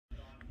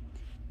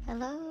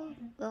Hello,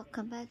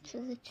 welcome back to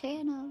the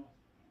channel.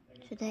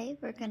 Today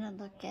we're going to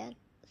look at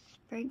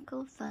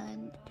Sprinkle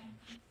Fun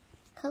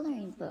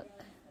coloring book.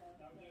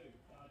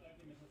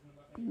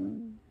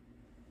 Don't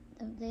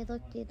they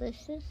look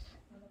delicious?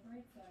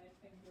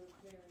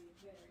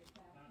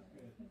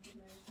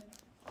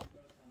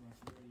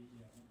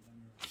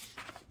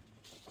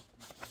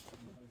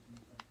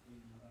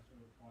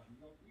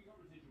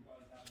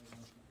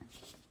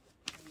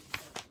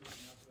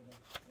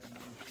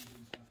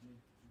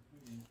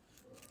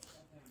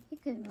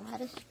 You can ride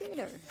a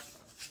scooter.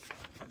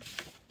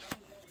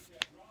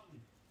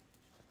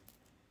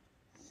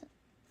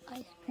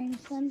 Ice cream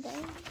sundae.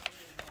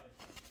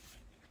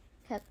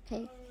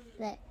 Cupcake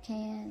that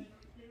can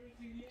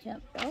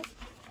jump rope.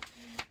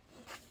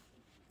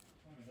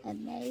 A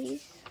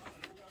maze.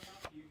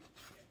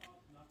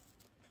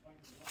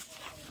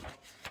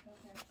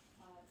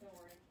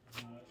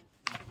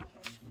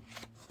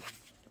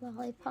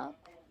 Lollipop.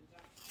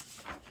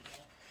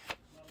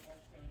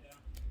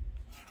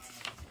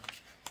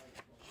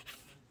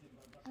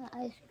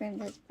 Ice cream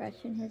that's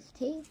brushing his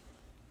teeth.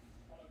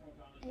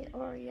 A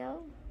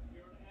Oreo.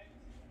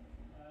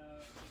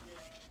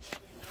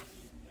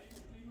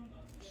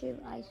 2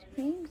 ice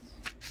creams.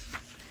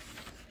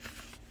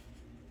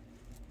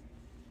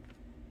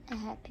 A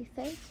happy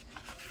face.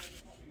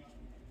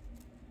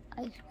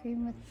 Ice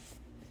cream with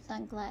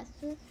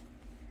sunglasses.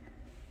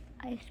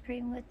 Ice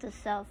cream with the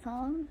cell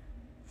phone.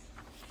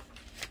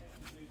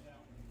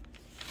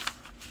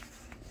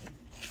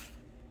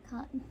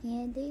 Cotton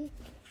candy.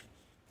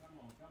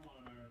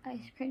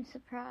 Ice cream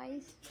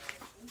surprise.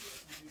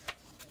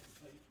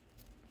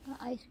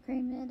 Ice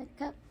cream in a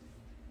cup.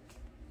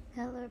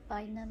 Colored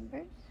by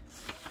numbers.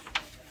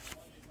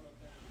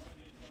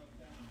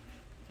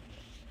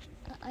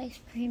 Ice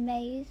cream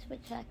maze,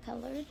 which I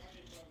colored.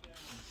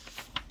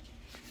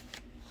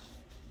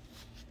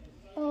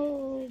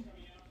 Oh,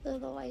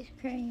 little ice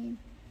cream.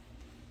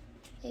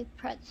 A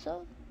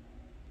pretzel.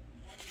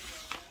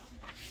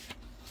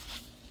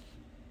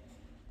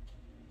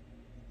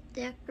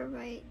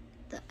 Decorate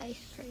the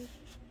ice cream.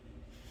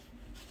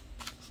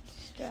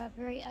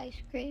 Strawberry ice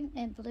cream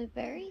and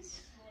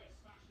blueberries.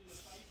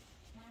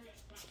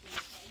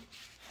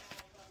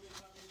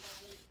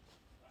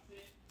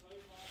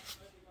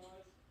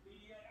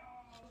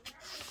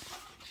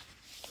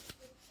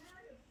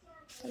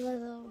 A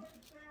little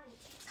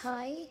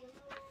pie.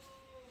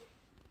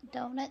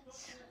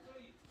 Donuts.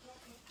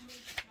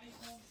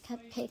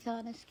 Cupcake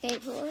on a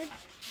skateboard.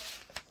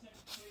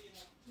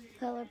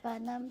 Colored by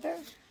number.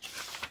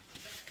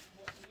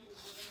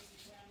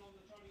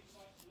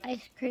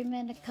 Ice cream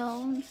in a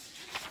cone.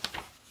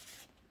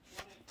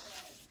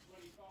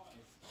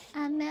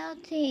 I'm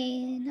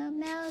melting, I'm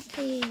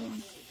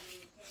melting.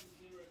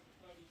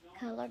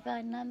 Colored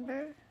by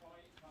number.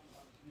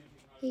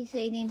 He's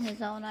eating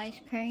his own ice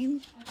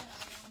cream.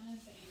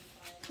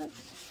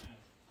 Oops.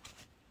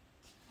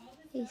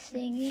 He's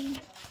singing.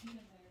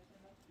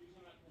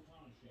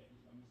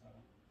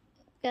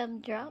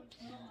 Gumdrops.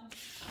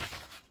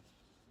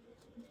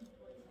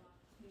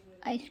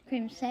 Ice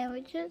cream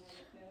sandwiches.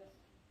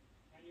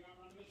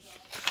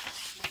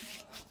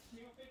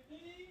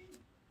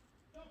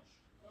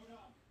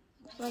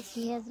 Looks like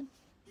he has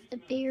a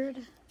beard.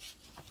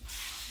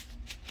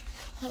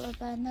 Colored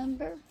by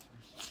number.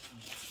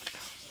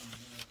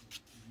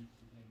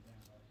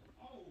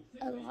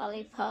 A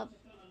lollipop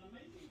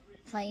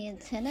playing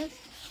tennis.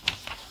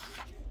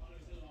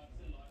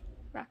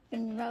 Rock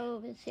and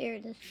roll is here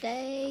to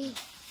stay.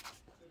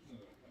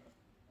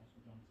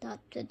 Dot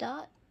to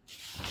dot.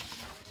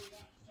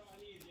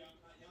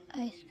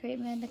 Ice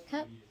cream in a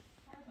cup.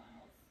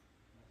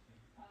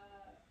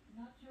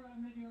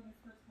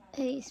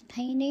 He's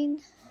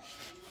painting.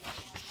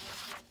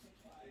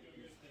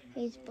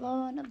 He's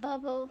blowing a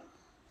bubble.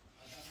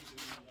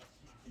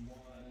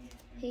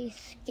 He's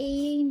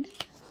skiing.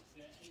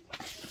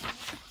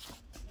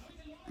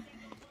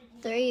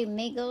 3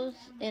 amigos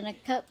in a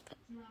cup.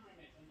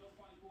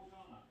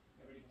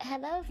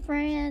 Hello,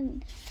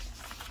 friend.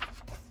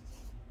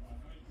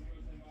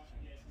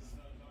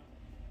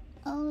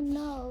 Oh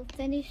no,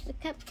 finish the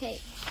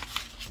cupcake.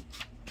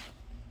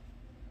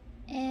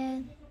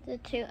 And the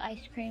 2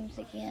 ice creams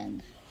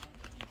again.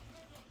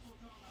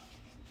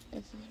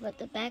 This is what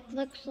the back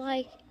looks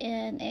like,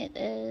 and it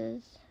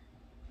is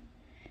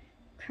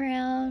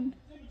Crown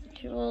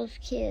Jewels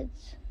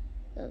Kids,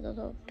 the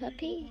little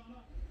puppy.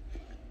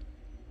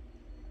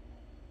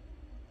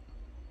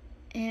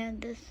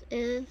 And this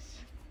is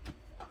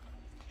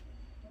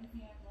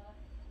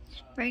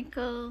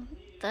Sprinkle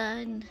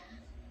Fun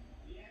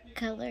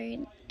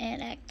Coloring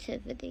and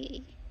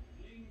Activity.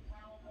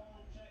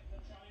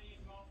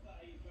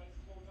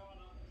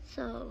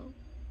 So,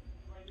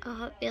 I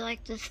hope you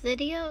like this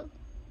video,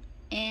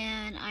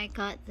 and I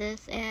got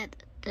this at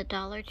the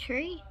Dollar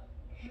Tree.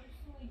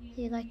 If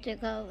you'd like to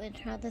go and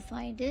try to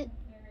find it.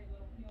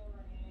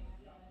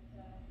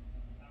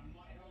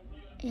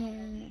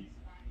 And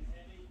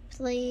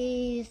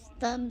please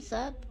thumbs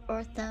up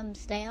or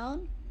thumbs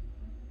down.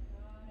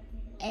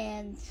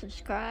 and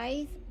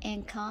subscribe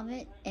and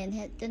comment and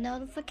hit the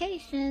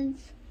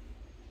notifications.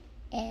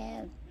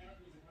 And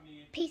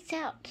peace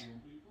out.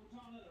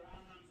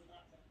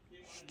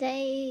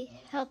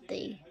 Stay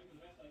healthy.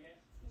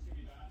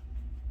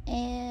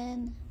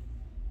 And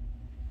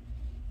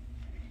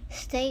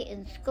stay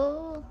in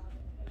school.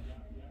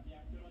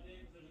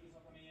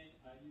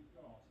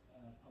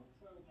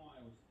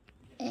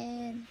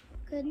 And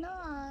good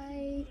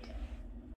night.